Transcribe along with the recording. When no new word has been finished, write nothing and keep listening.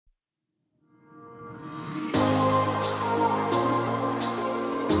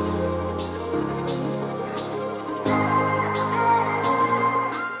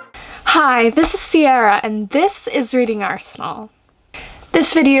Hi, this is Sierra, and this is Reading Arsenal.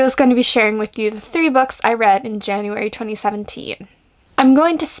 This video is going to be sharing with you the 3 books I read in January 2017. I'm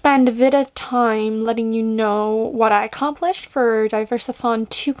going to spend a bit of time letting you know what I accomplished for Diversithon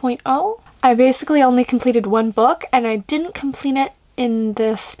 2.0. I basically only completed 1 book, and I didn't complete it in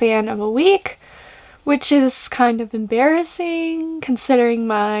the span of a week, which is kind of embarrassing considering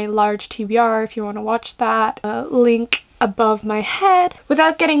my large TBR. If you want to watch that, link above my head.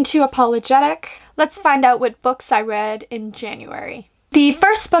 Without getting too apologetic, let's find out what books I read in January. The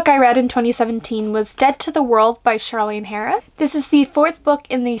first book I read in 2017 was Dead to the World by Charlaine. This is the 4th book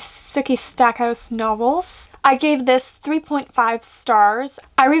in the Sookie Stackhouse novels. I gave this 3.5 stars.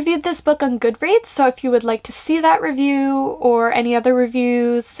 I reviewed this book on Goodreads, so if you would like to see that review or any other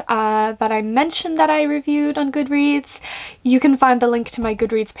reviews that I mentioned that I reviewed on Goodreads, you can find the link to my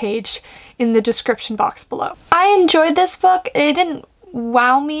Goodreads page in the description box below. I enjoyed this book. It didn't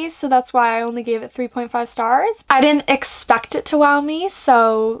wow me, so that's why I only gave it 3.5 stars. I didn't expect it to wow me,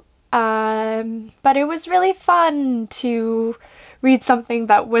 so but it was really fun to read something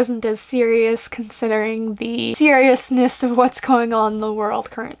that wasn't as serious considering the seriousness of what's going on in the world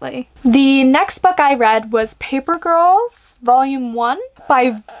currently. The next book I read was Papergirls, Volume 1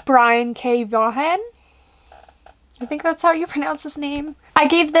 by Brian K. Vaughan. I think that's how you pronounce his name. I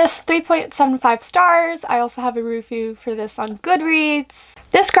gave this 3.75 stars. I also have a review for this on Goodreads.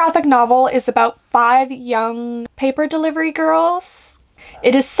 This graphic novel is about 5 young paper delivery girls.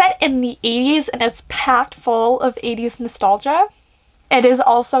 It is set in the 80s and it's packed full of 80s nostalgia. It is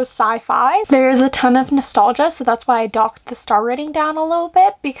also sci-fi. There is a ton of nostalgia, so that's why I docked the star rating down a little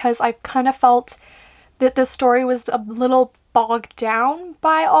bit, because I kind of felt that the story was a little bogged down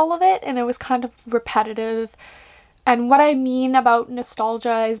by all of it and it was kind of repetitive. And what I mean about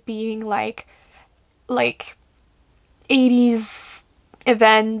nostalgia is being like 80s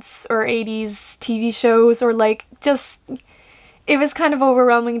events or 80s TV shows, or like just, it was kind of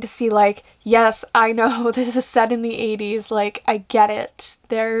overwhelming to see like, yes, I know this is set in the 80s, like I get it.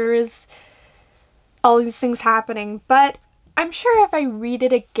 There's all these things happening, but I'm sure if I read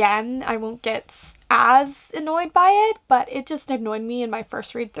it again, I won't get as annoyed by it, but it just annoyed me in my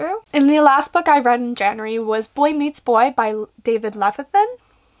first read through. And the last book I read in January was Boy Meets Boy by David Levithan.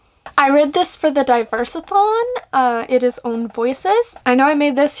 I read this for the Diversithon. It is Own Voices. I know I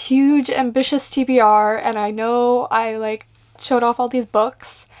made this huge ambitious TBR, and I know I like showed off all these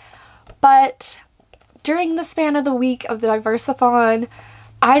books, but during the span of the week of the Diversithon,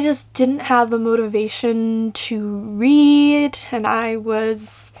 I just didn't have the motivation to read, and I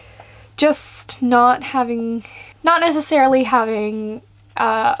was just not necessarily having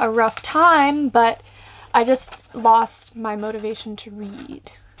a rough time, but I just lost my motivation to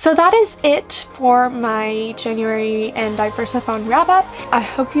read. So that is it for my January and Diversithon wrap up. I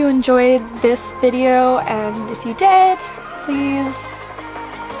hope you enjoyed this video, and if you did, please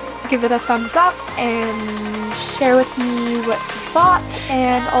give it a thumbs up and share with me what you thought,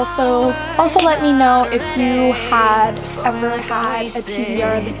 and also let me know if you had ever had a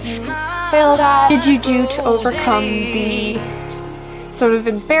TBR that you failed at. What did you do to overcome the sort of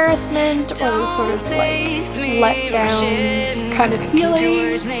embarrassment or the sort of like let down kind of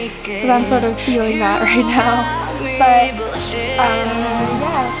feeling? Because I'm sort of feeling that right now. But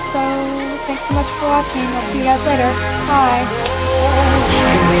yeah, so thanks so much for watching. I'll see you guys later. Bye.